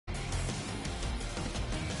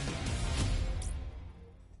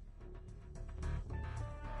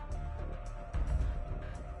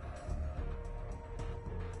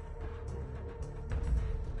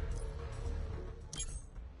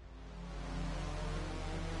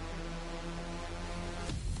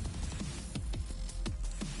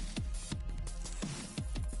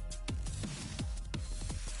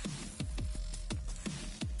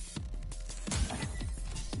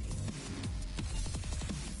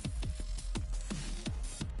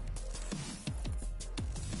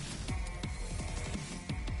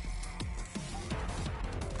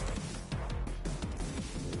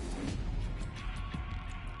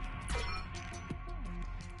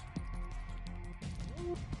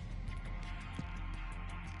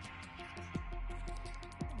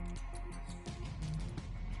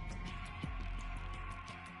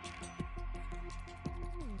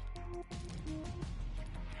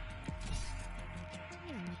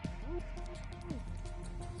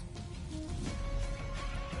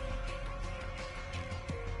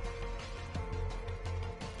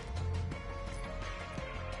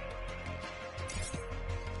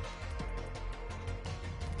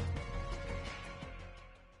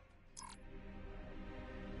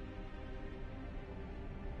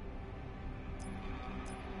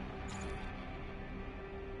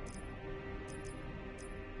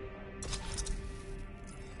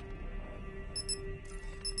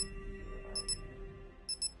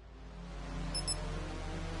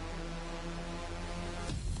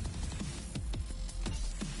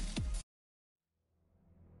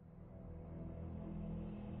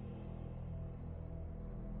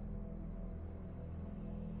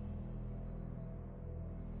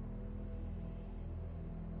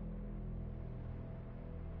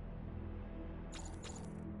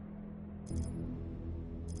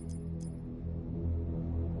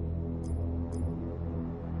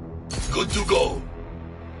Good to go.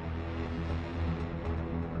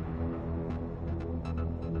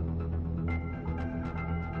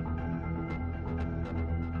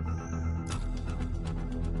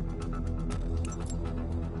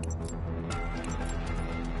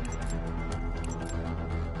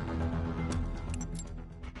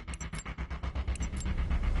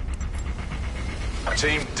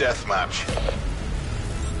 Team deathmatch.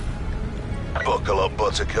 Buckle up,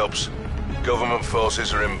 buttercups. Government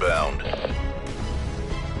forces are inbound.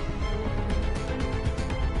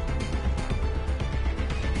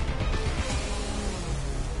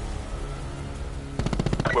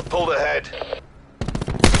 We're pulled ahead.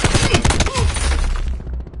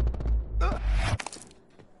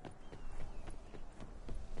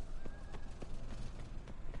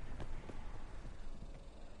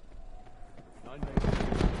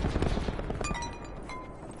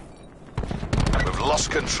 We've lost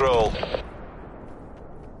control.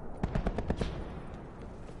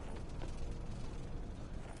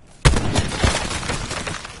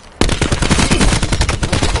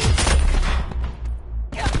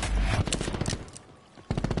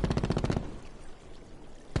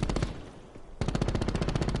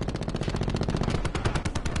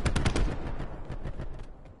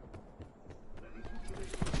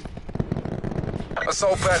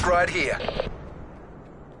 Assault pack right here.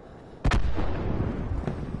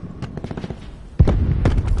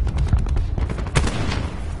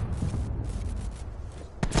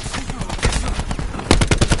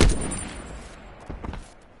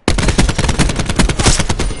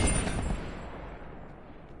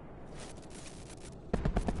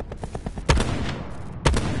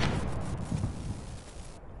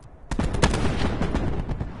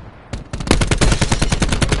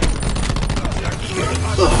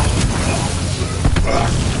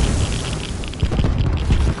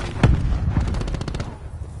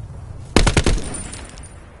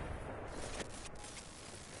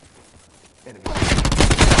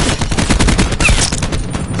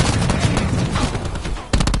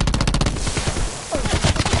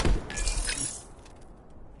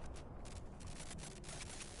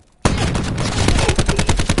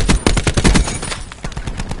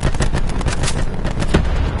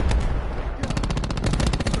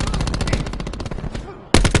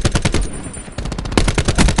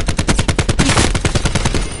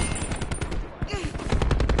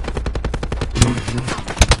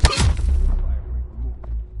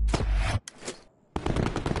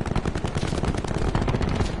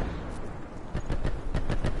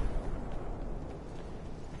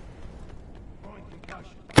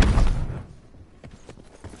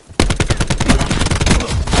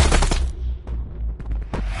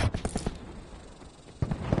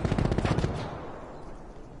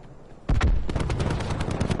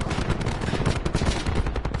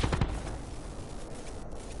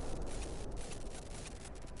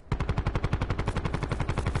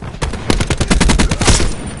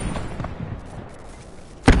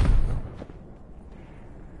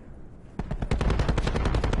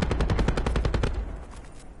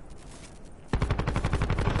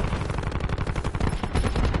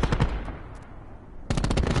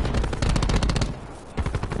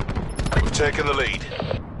 Taking the lead.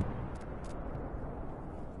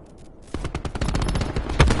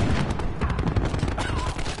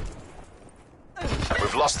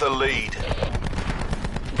 We've lost the lead.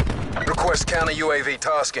 Request counter UAV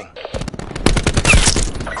tasking.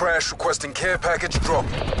 Crash requesting care package drop.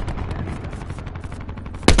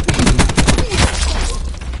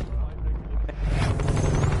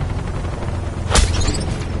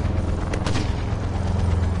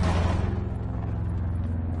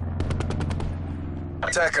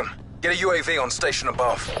 Attack him. Get a UAV on station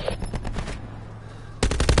above.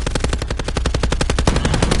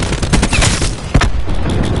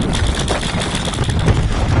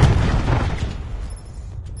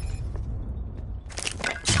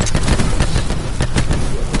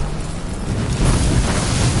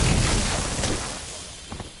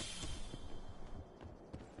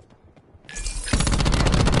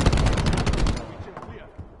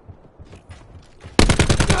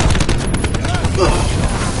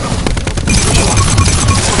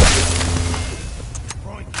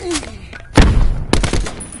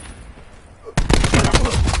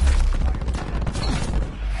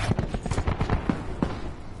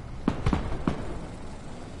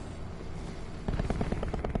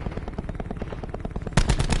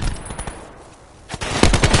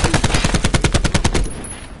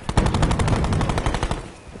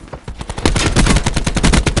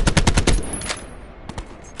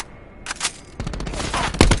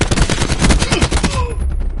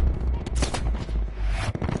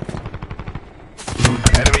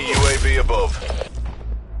 Above.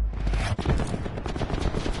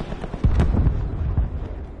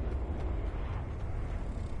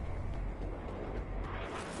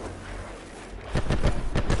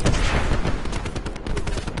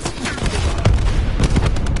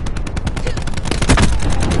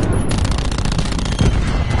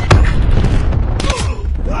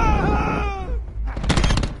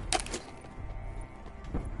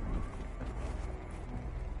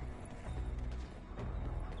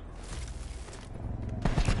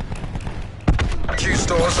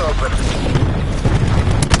 Doors open.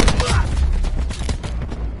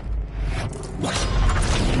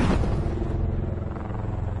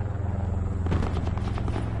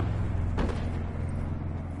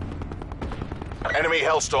 Enemy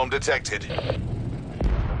Hellstorm detected.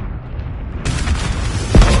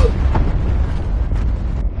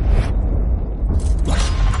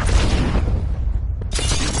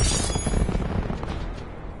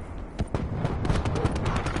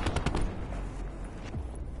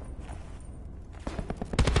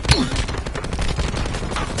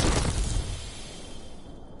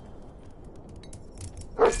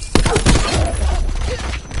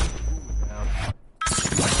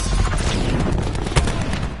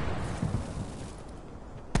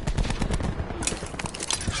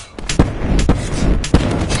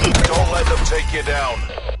 Take you down.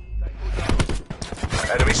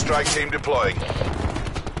 Enemy strike team deploying.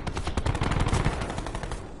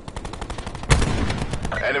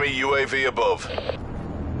 Enemy UAV above.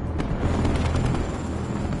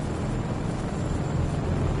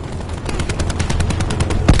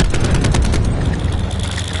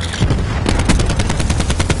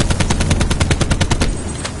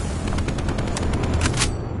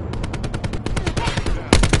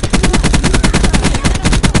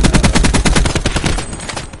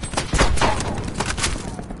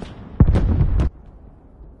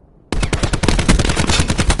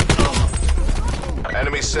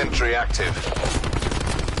 Enemy sentry active.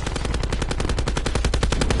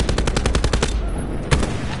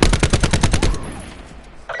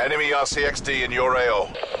 Enemy RCXD in your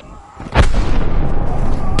AO.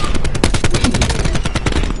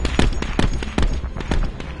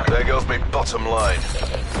 There goes my bottom line.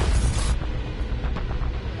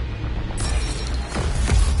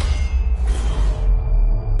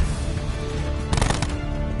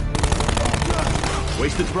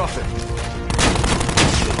 Wasted profit.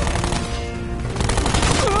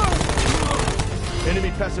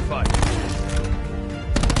 Enemy pacified.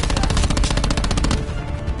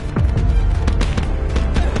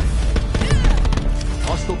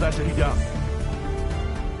 Hostile battery down.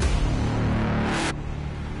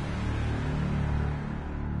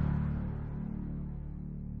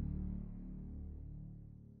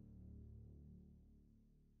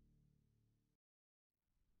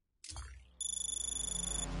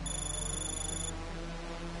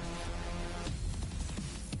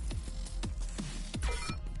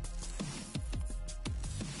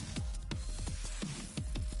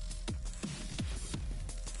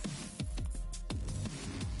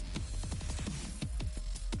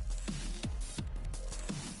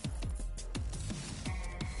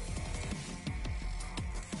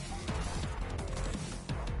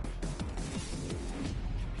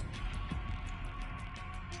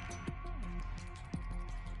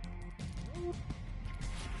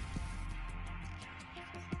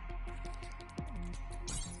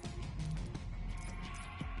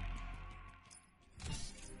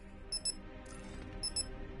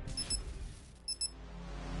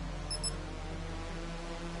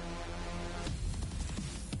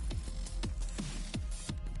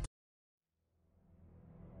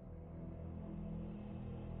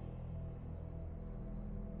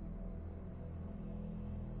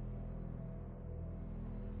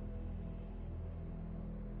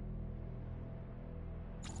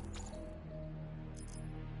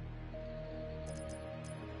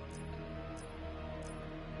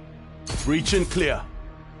 Breach and clear.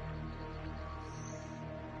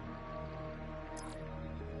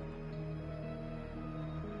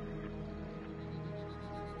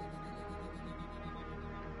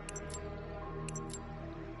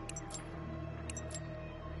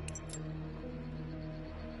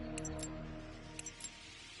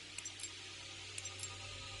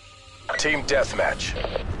 Team deathmatch.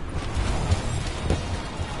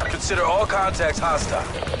 Consider all contacts hostile.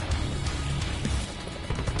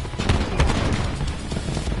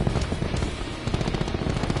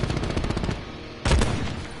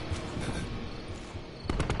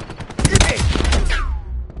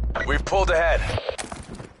 We've pulled ahead.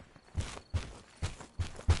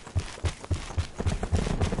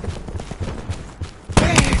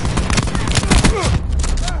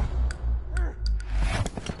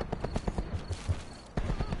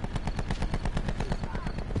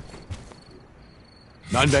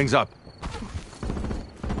 Nine bangs up.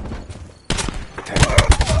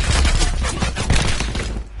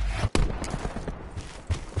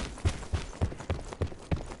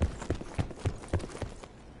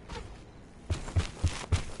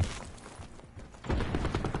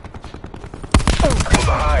 We're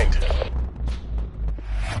behind.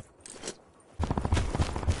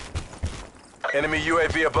 Enemy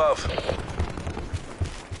UAV above.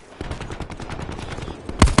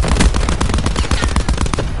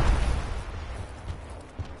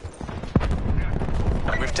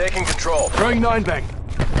 We've taken control. Throwing 9 bang.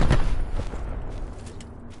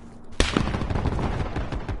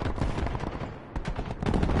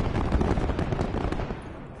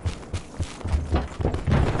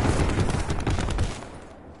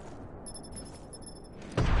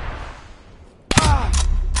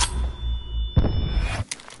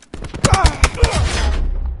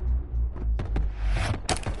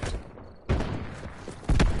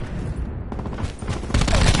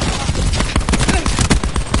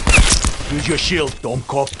 Use your shield, dumb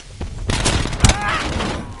cop.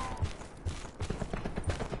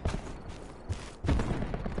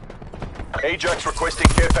 Ajax requesting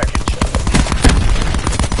care package.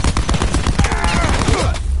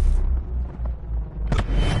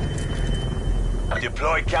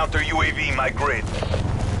 Deploy counter UAV, my grid.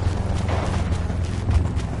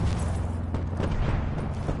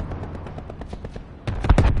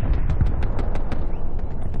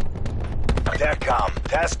 TACCOM,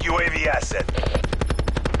 task UAV asset.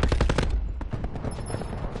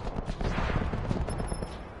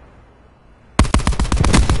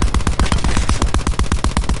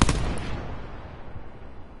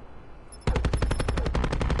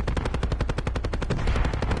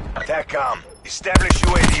 TACCOM, establish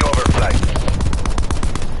UAV overflight.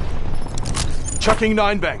 Chucking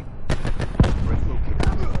 9 bang.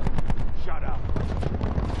 Shut up.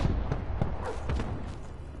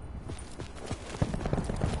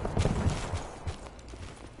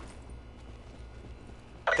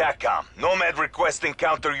 TACCOM, Nomad requesting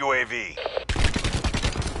counter UAV.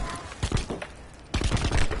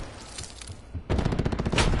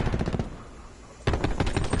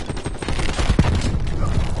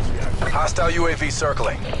 Hostile UAV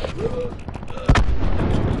circling.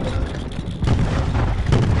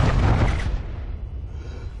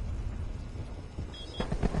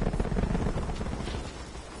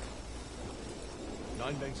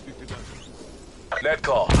 Nine bangs, 50 guns. Net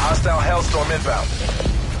call. Hostile Hellstorm inbound.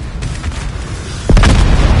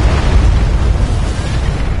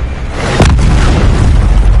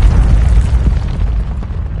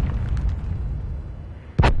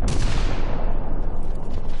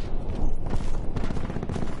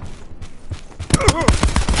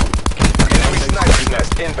 Enemy sniper's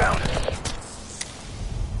nest inbound.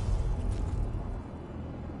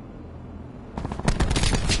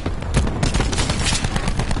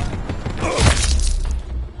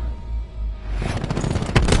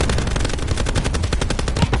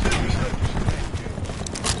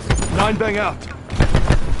 Nine bang out.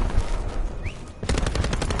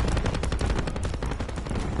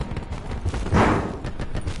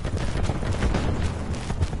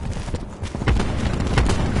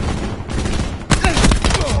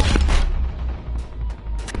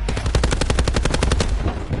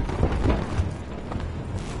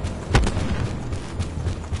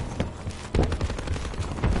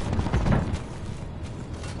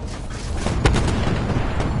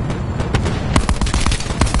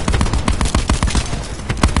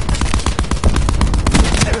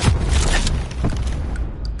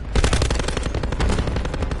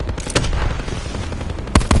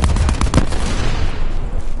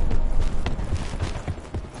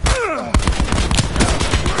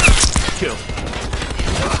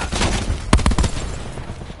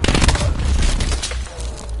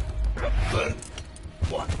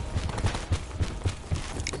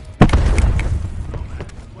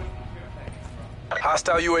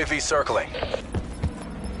 Hostile UAV circling.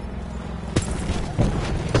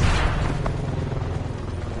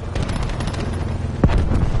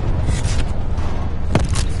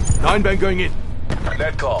 Nine bang going in.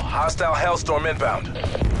 Net call. Hostile Hellstorm inbound.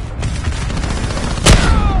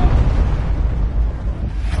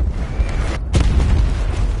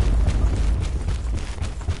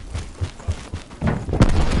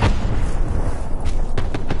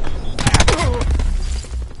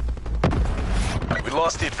 We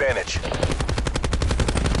lost the advantage.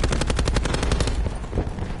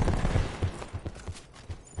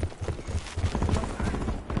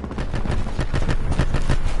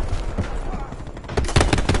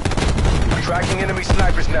 Tracking enemy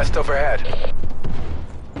sniper's nest overhead.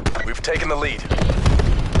 We've taken the lead.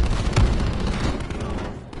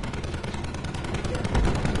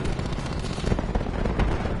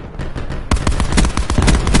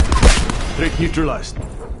 Threat neutralized.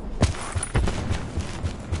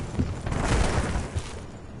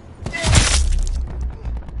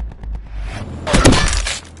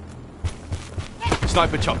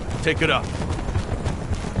 Sniper chopper, take it up.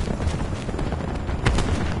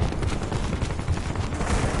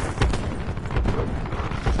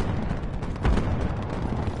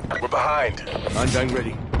 We're behind. Nine bang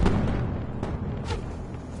ready.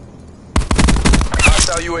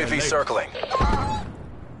 Hostile UAV circling.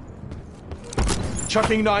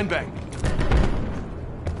 Chucking nine bang.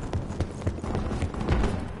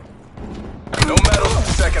 No medals in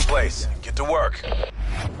second place. Get to work.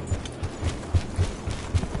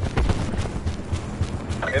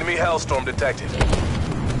 Enemy Hellstorm detected.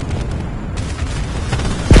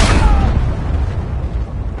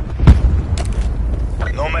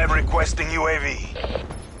 Nomad requesting UAV.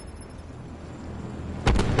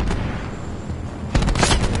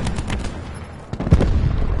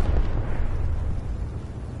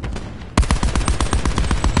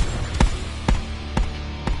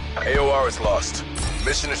 AOR is lost.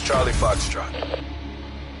 Mission is Charlie Foxtrot.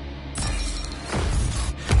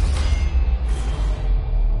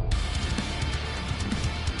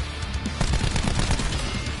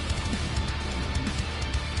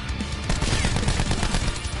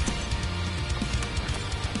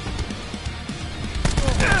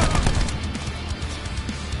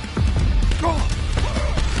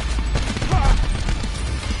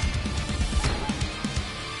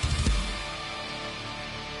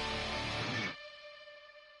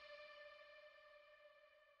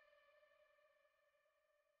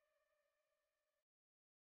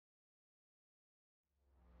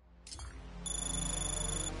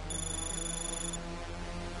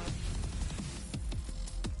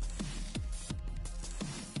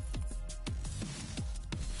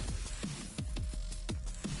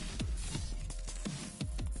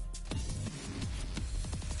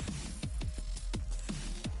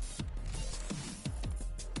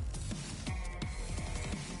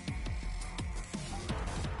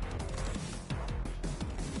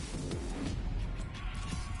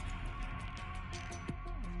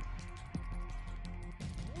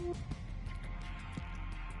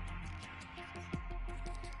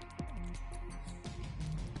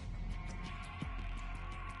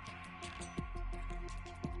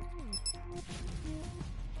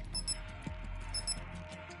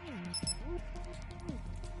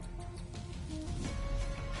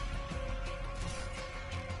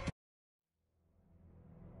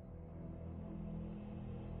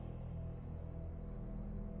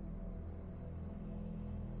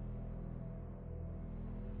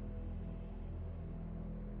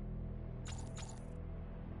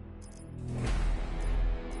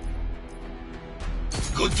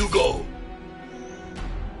 Good to go.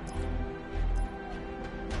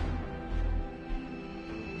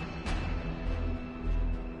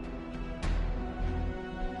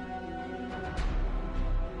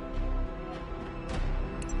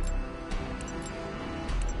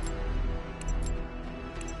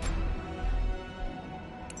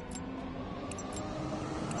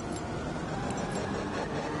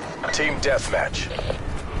 Team deathmatch.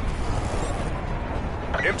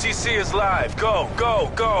 MTC is live. Go,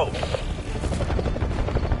 go, go.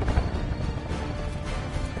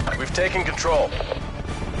 We've taken control.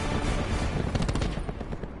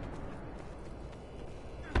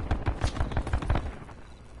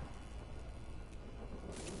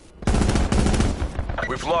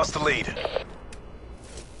 We've lost the lead.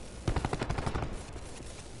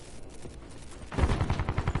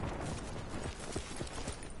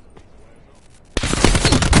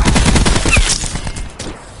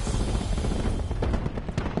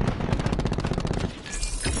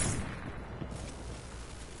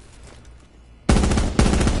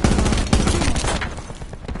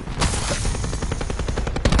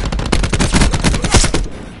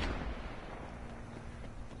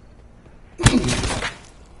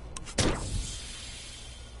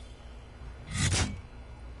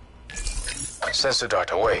 Sensor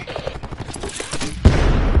dart away.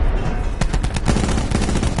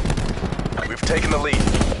 We've taken the lead.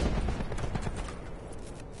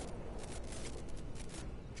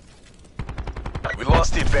 We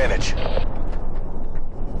lost the advantage.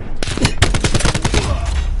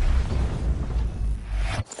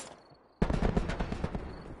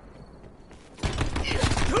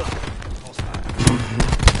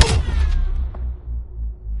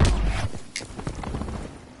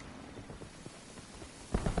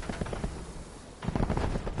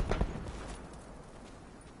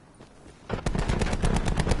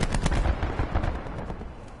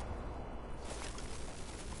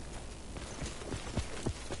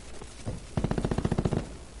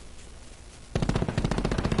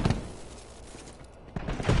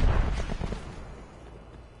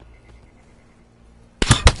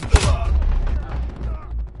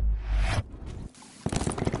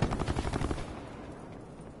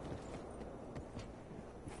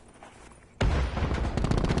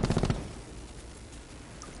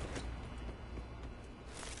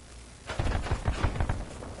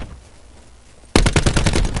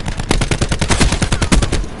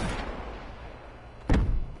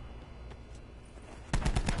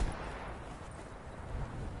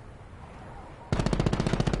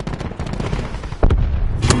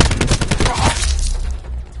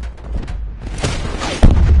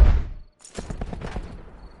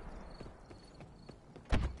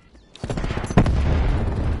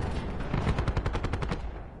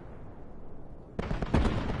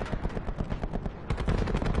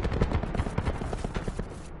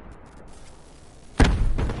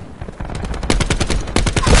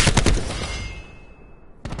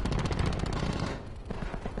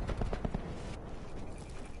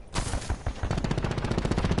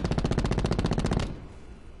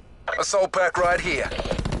 Assault pack right here.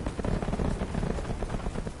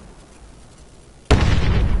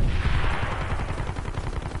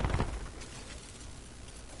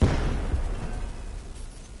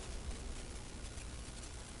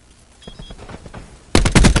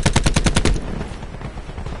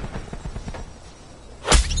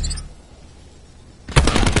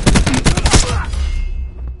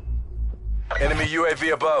 Enemy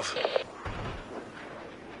UAV above.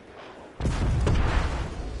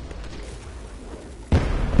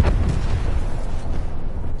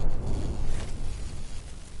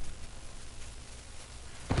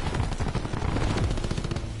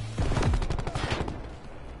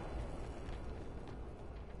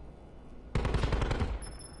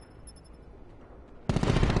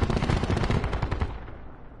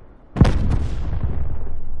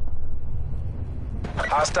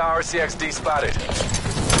 Hostile RCXD spotted.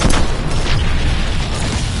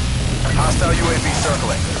 Hostile UAV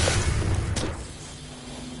circling.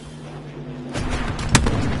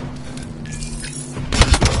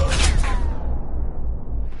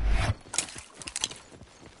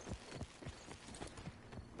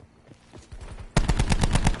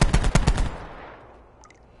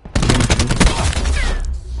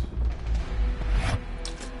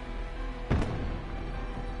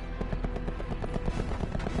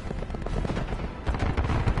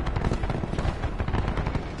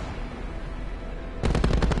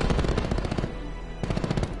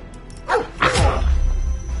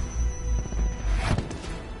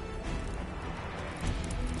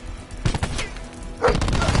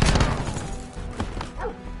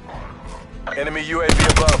 Enemy UAV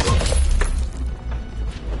above.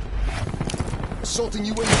 Assaulting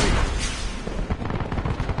UAV.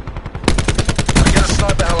 I got a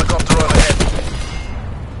sniper helicopter overhead.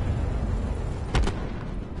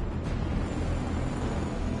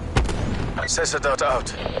 Sensor dart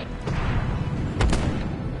out.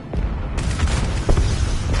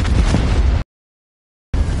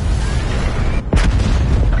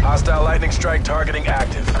 Hostile lightning strike targeting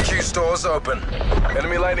active. Q stores open.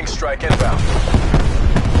 Enemy lightning strike inbound.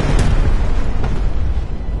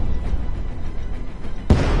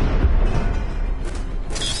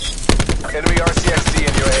 Enemy RCXD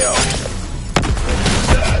in your AO.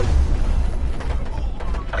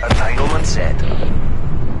 Entanglement set.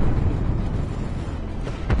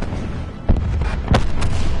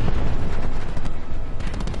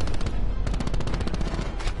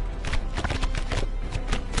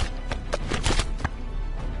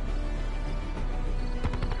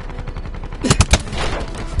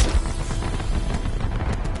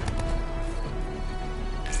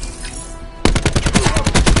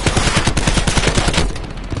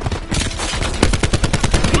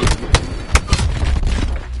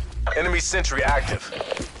 Enemy sentry active.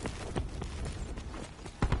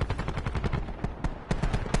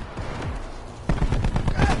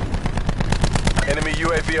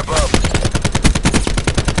 UAV above.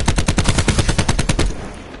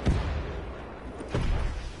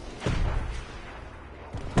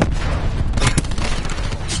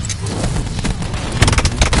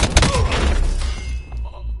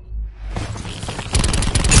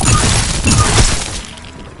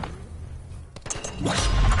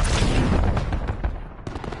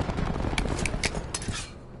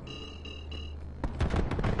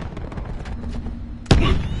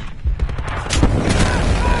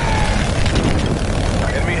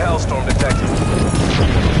 Enemy Hellstorm detected.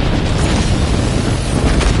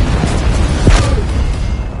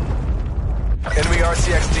 Enemy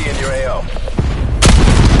RCXD in your AO.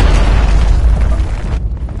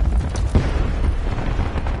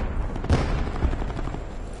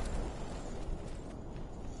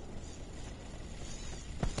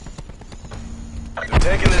 They're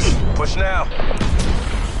taking this. Push now.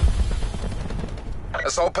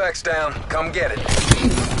 Assault pack's down. Come get it.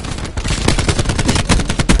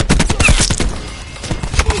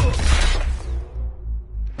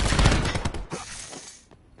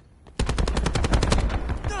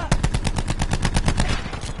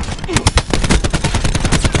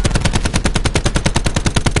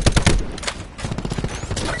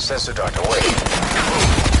 Sensor doctor, wait.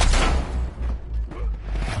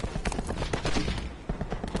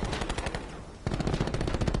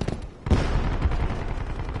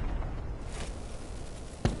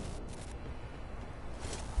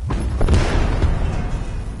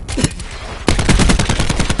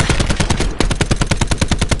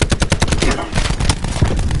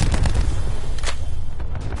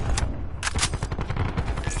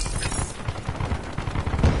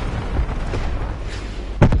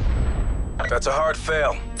 That's a hard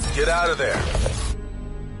fail. Get out of there.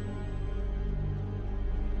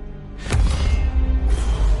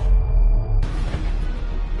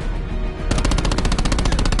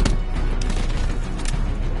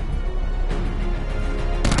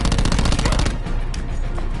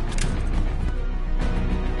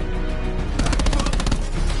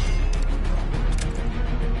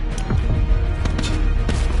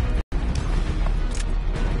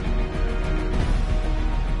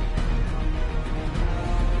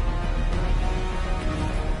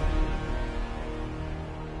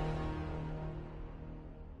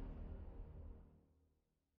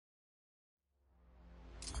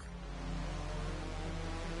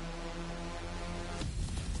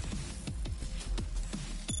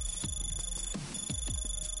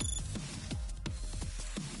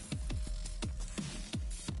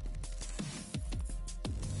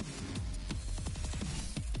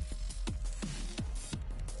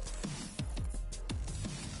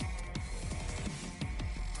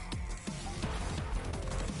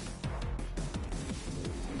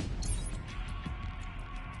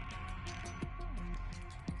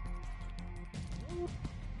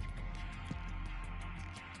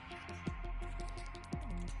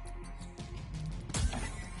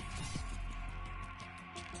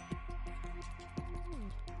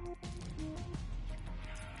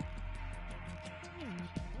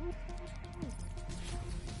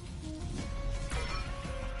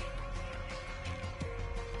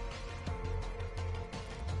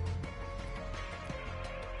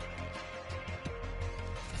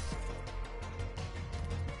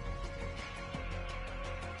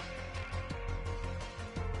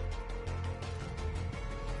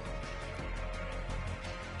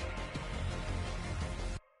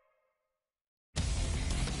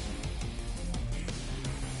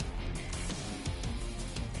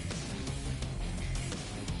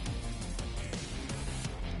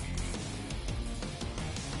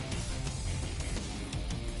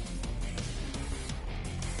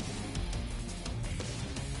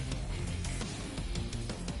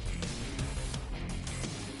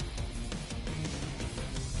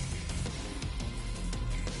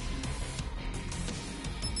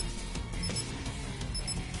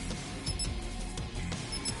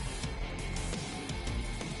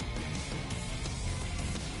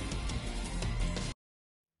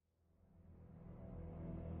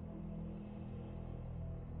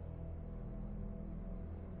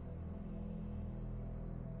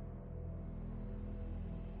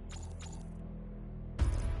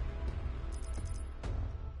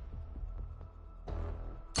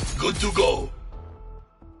 Good to go.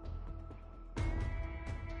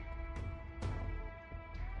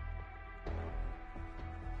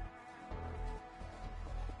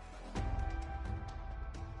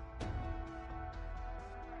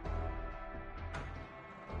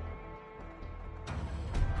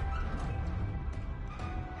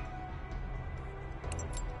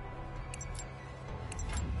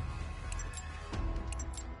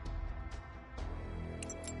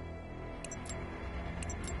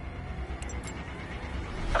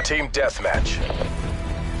 Team deathmatch.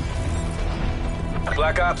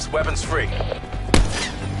 Black Ops, weapons free.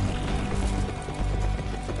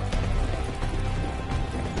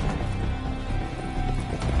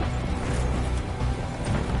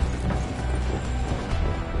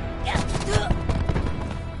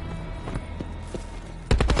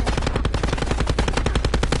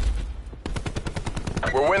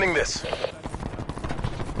 We're winning this.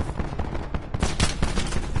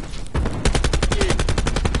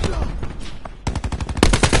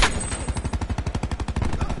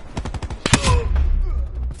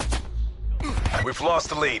 We've lost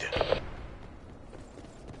the lead.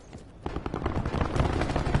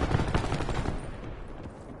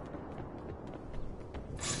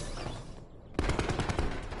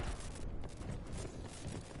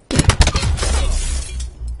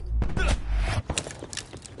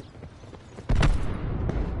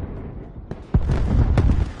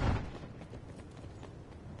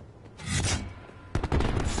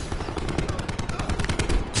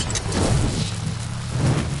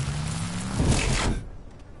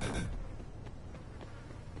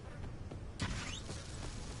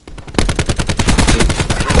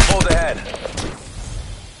 Hold ahead.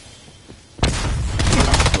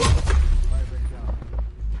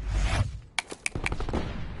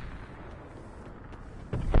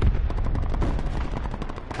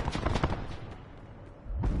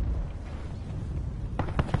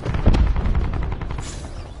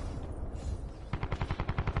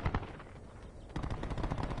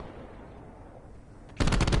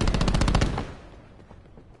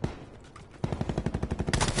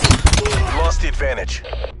 Lost the advantage.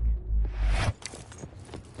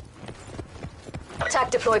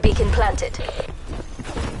 Attack deploy beacon planted.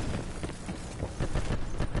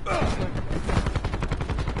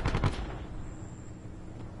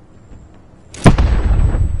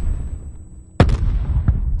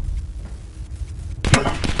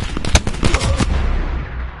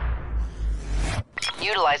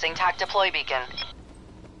 Utilizing TAC deploy beacon.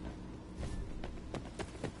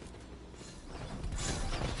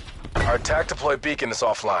 Our TAC deploy beacon is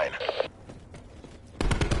offline.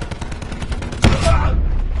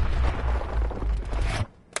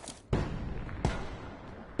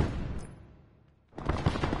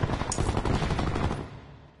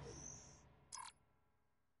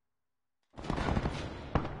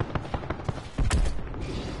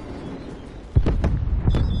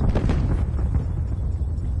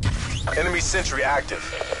 Enemy sentry active.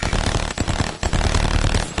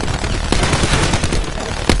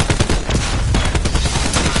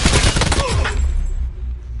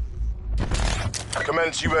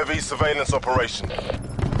 Commence UAV surveillance operation.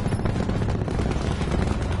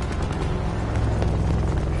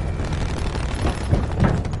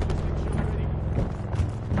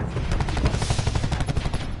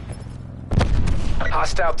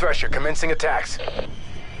 Hostile Thresher commencing attacks.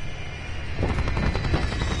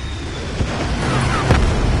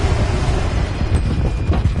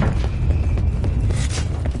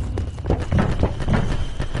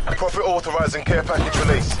 Profit authorizing care package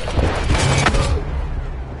release.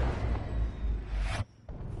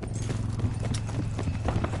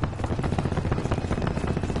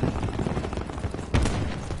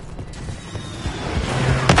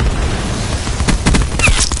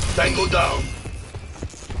 Tango down.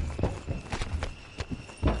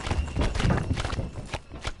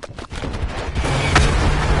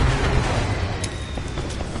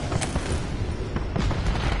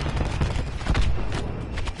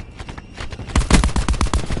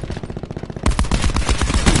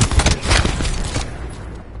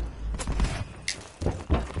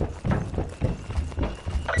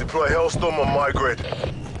 Deploy Hellstorm on my grid.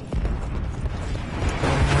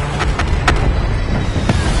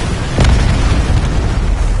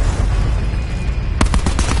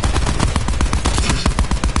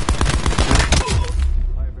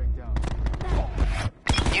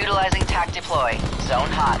 Utilizing TAC deploy. Zone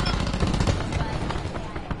hot.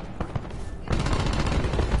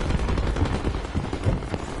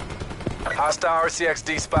 Hostile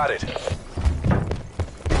RCXD spotted.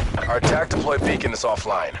 Our TAC deploy beacon is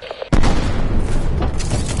offline.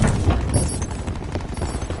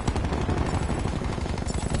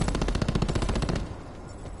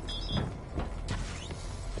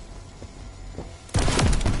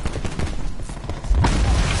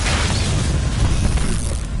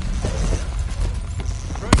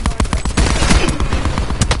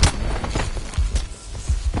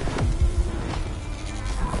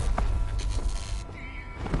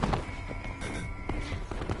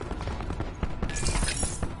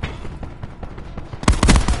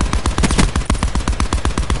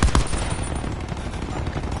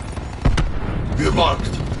 We're marked.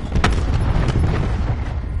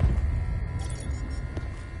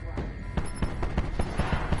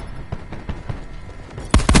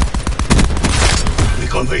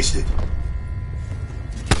 Recon wasted.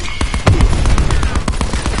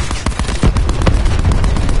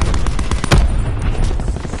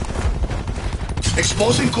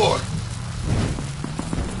 Exposing core.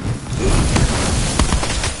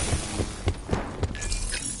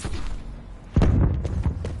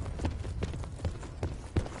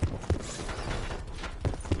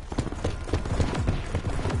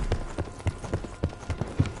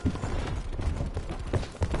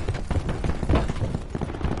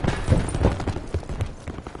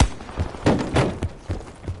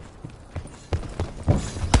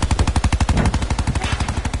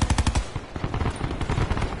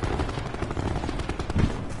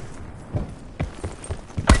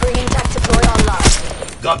 Bringing tac deploy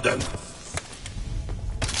online. Got them.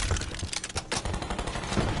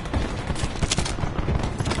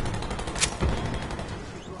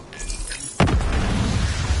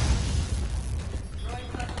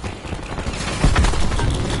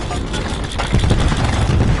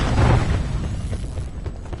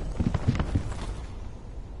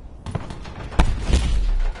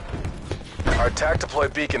 Our tac deploy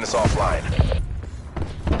beacon is offline.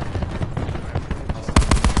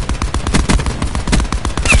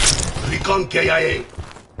 Recon KIA.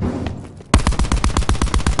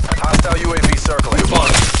 Hostile UAV circling. We're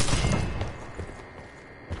marked.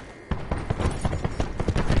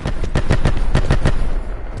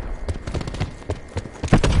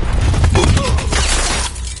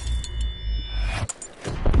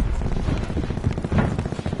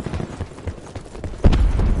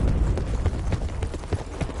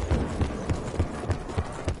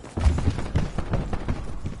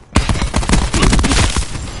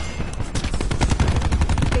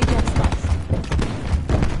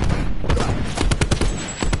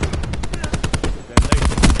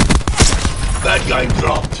 Bad guy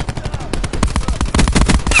dropped.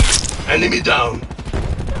 Enemy down.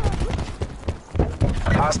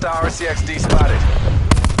 Hostile RCXD spotted.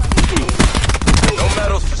 No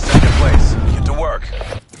medals for second place. Get to work.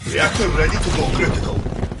 Reactor ready to go critical.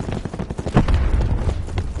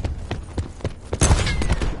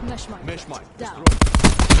 Mesh mine. Down.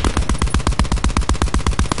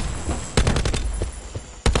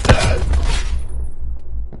 Dead.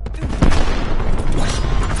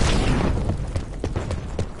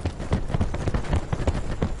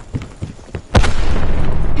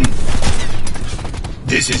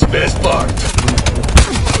 This is best part.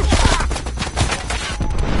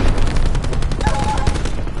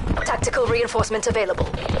 Tactical reinforcement available.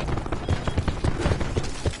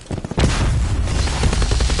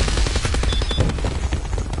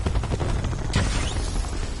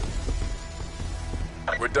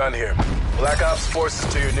 We're done here. Black Ops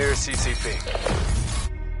forces to your nearest CCP.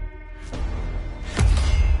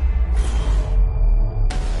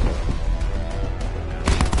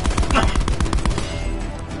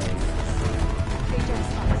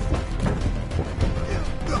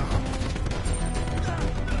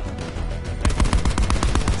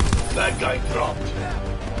 Bad guy dropped.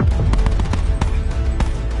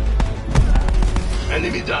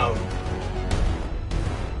 Enemy down.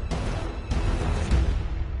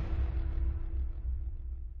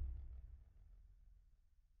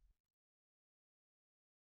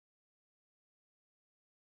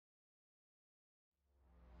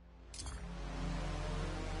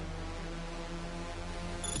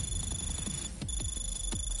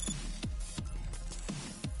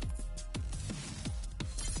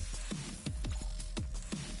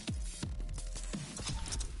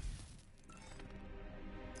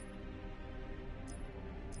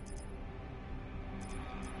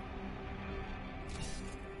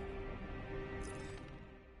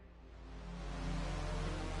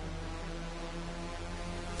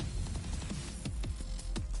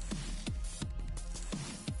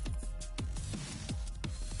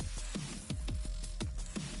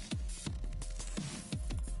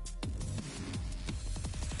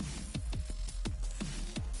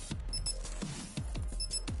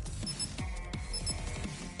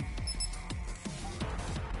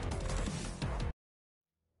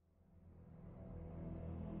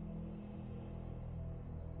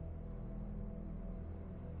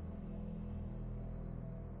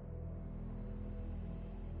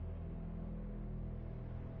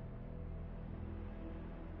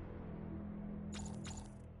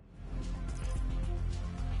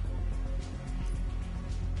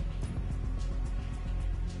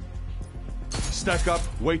 Stack up,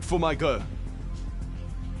 wait for my go.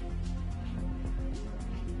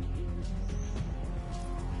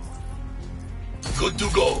 Good to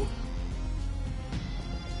go.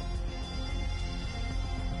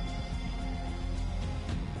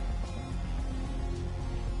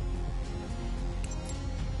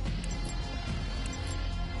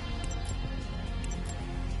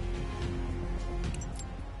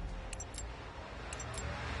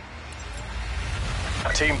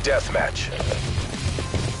 Team deathmatch.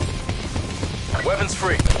 Weapons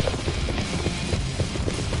free.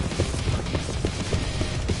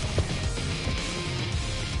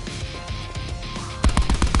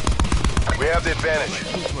 We have the advantage.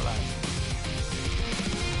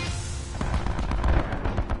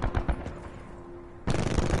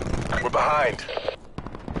 We're behind.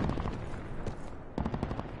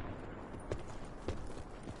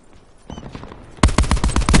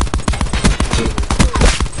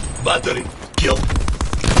 Battery. Kill.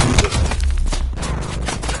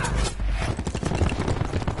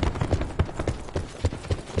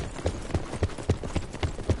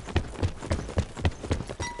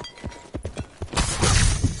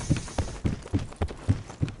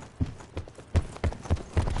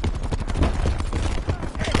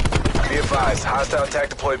 Be advised, hostile attack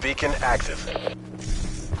deploy beacon active.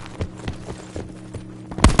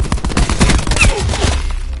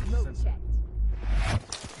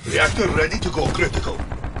 Reactor ready to go critical.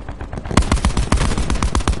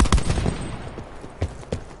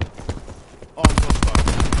 Arm hostile.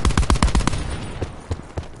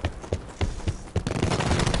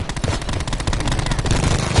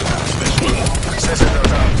 Sensor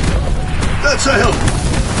goes out. That's a help.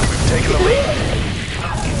 Taking the lead.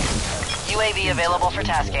 UAV available for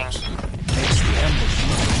tasking.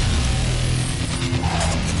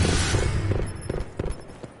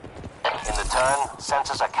 In the turn,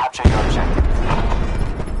 sensors are capturing your objective.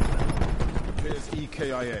 Here's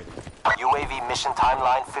EKIA. UAV mission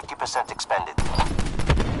timeline 50% expended.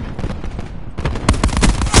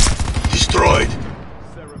 Destroyed.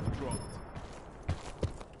 Seraph dropped.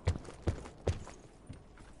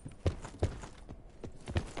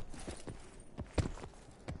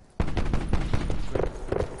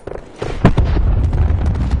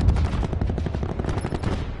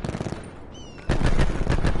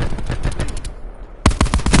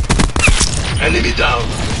 Enemy down.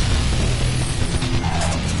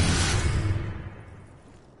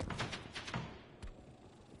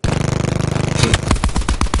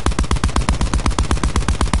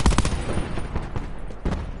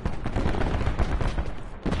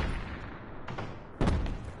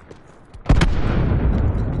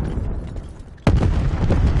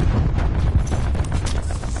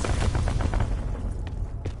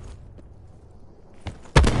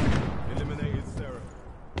 Eliminated Seraph.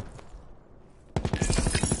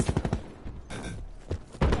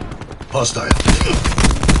 Hostile.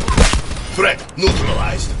 Threat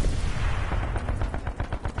neutralized.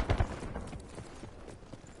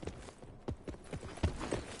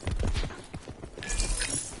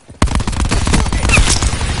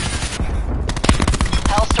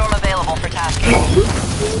 Hellstorm available for tasking.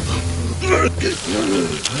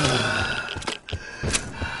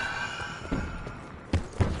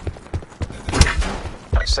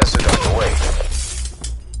 Sensor ducked away.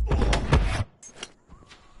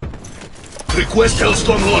 Request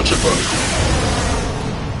Hellstorm launcher burn.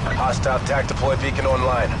 Hostile attack deploy beacon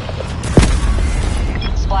online.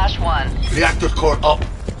 Splash 1. Reactor core up.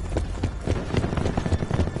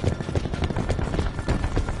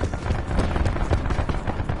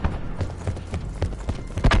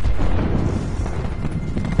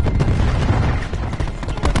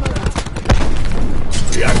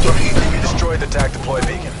 Reactor heat. Destroyed the attack deploy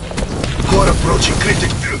beacon. Core approaching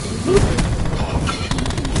critical.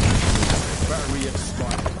 Battery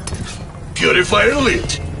expired. Purifier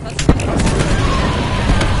lit.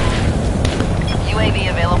 UAV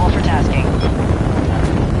available for tasking.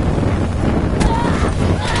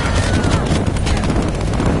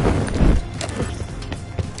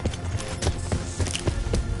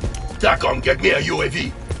 TACOM, get me a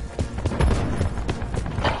UAV.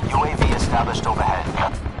 UAV established overhead.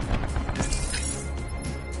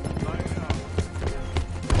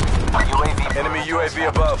 UAV. Enemy UAV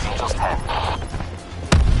above. Angels 10.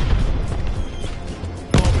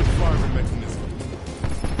 Open firing mechanism.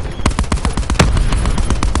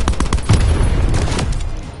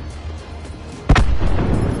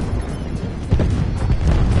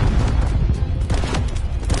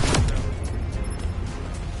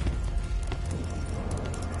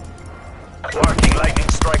 Marking lightning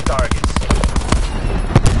strike targets.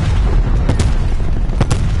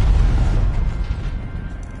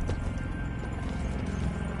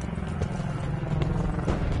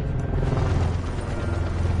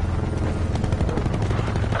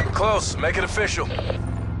 close. Make it official.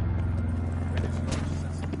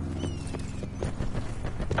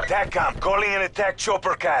 TACCOM, calling an attack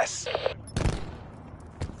chopper cast.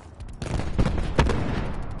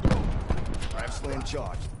 Slam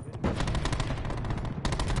charged.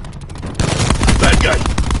 Bad guy.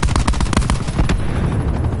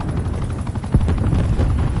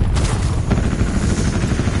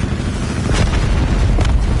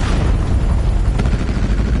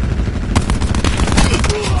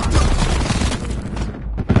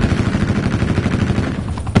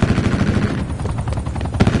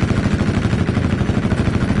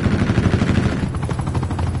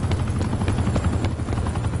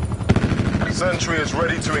 Sentry is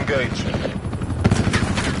ready to engage.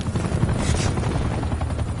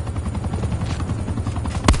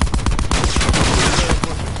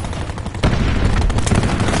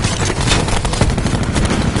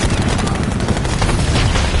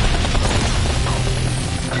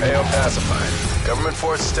 AO pacified. Government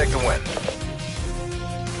forces take the win.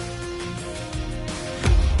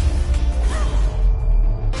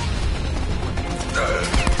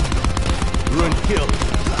 Run kill.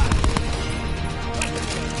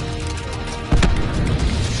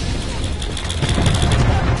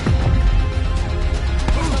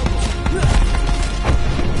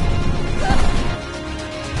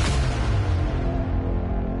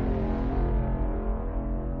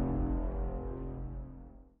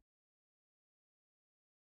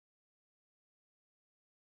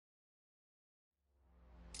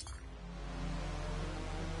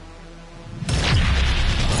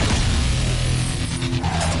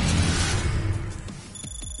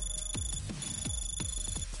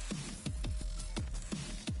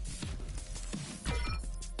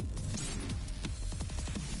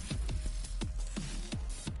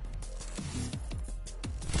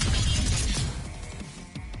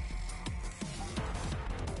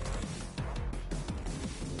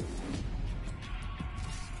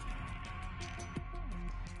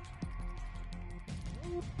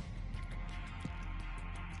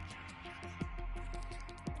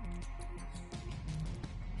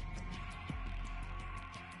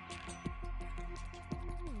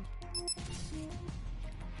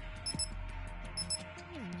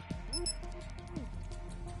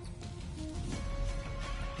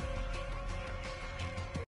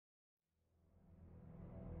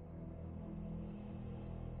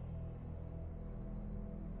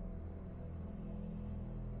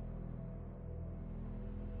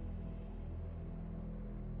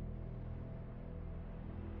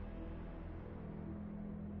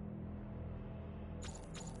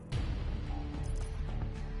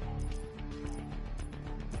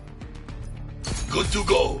 Good to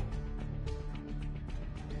go.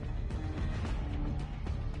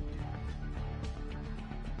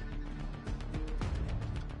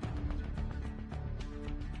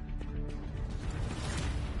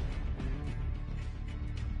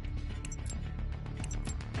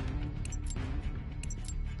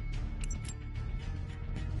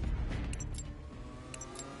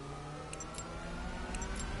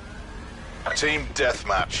 Team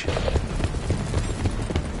deathmatch.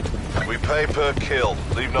 We pay per kill.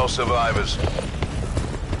 Leave no survivors.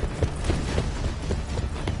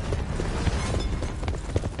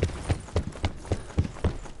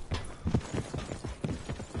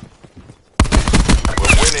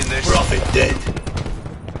 We're winning this. Prophet dead.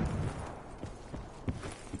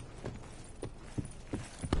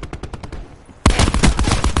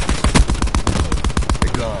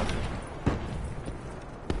 They're gone.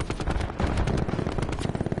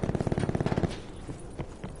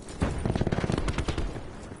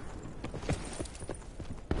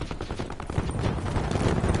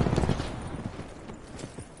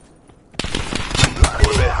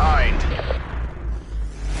 We're behind.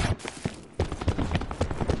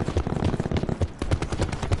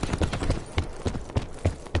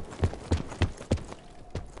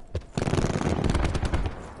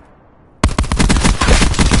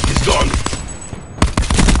 He's gone.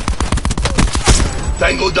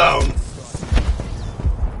 Tango down.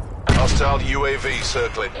 Hostile UAV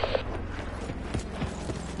circling.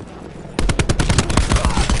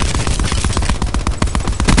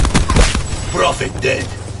 Prophet dead.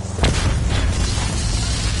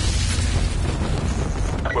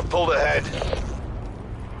 We're pulled ahead.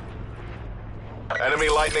 Enemy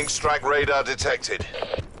lightning strike radar detected.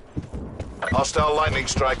 Hostile lightning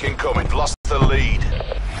strike incoming. Lost the lead.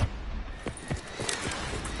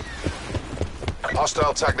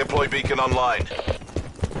 Hostile TAC deploy beacon online.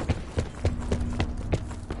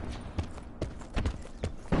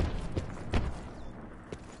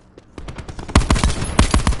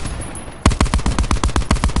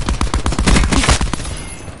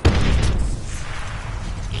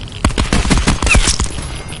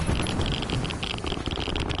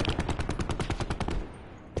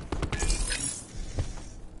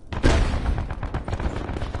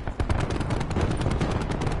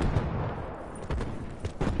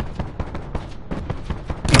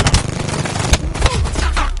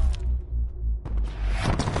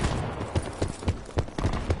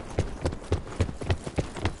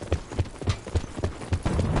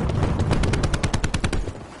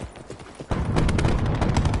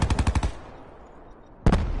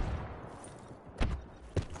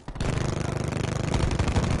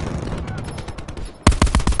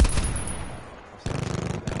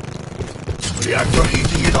 Reactor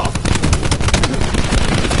heating it up.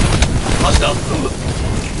 Hostile.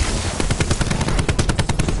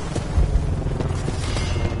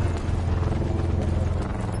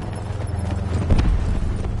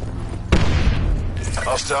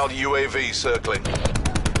 Hostile UAV circling.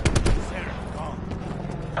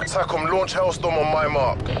 TACOM, launch Hellstorm on my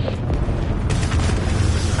mark. We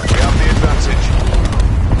have the advantage.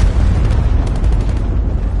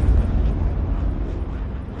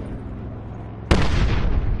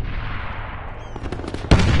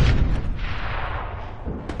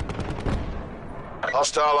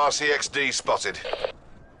 Hostile RCXD spotted.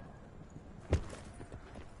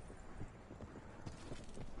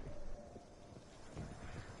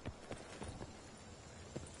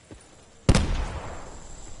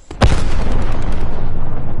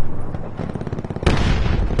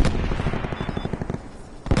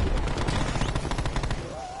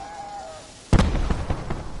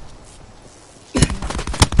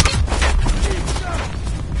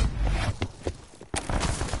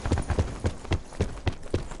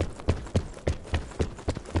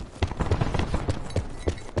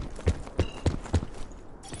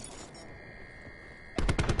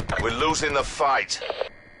 We're losing the fight.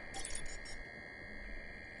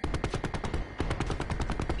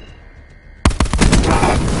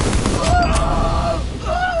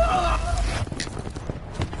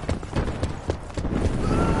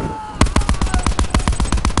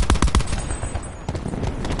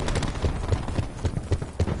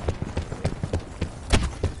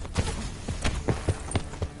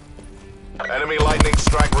 Enemy lightning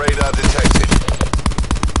strike radar detected.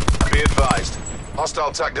 Be advised.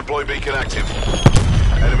 Hostile TAC deploy beacon active.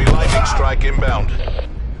 Enemy lightning strike inbound.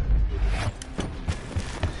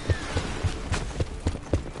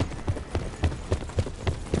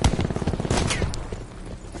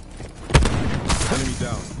 Enemy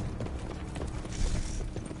down.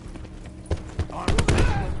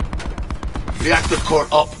 Reactor core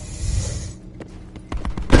up.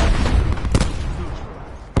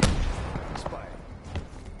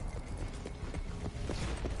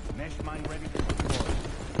 Mesh mine ready to deploy.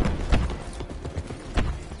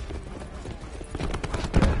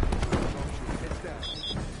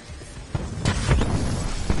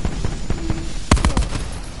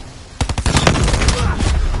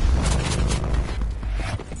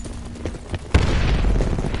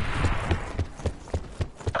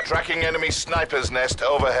 Tracking enemy sniper's nest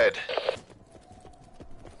overhead.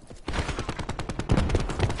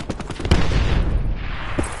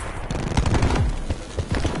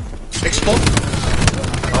 Export.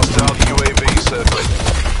 Hostile UAV circling.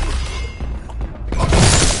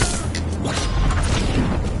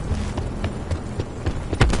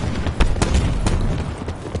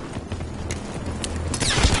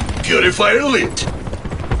 Purifier lit.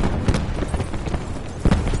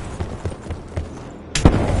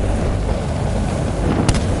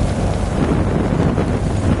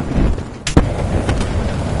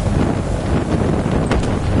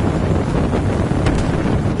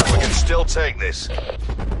 Still take this.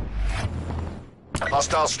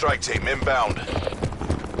 Hostile strike team inbound.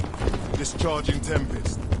 Discharging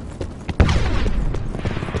Tempest.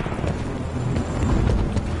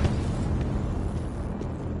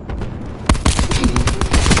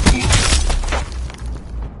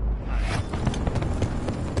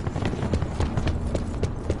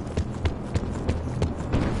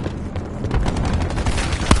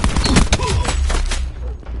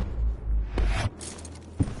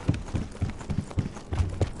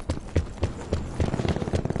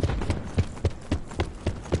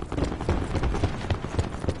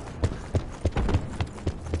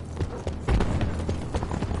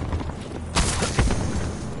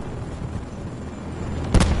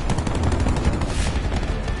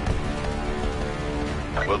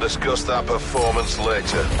 We'll discuss that performance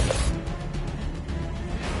later.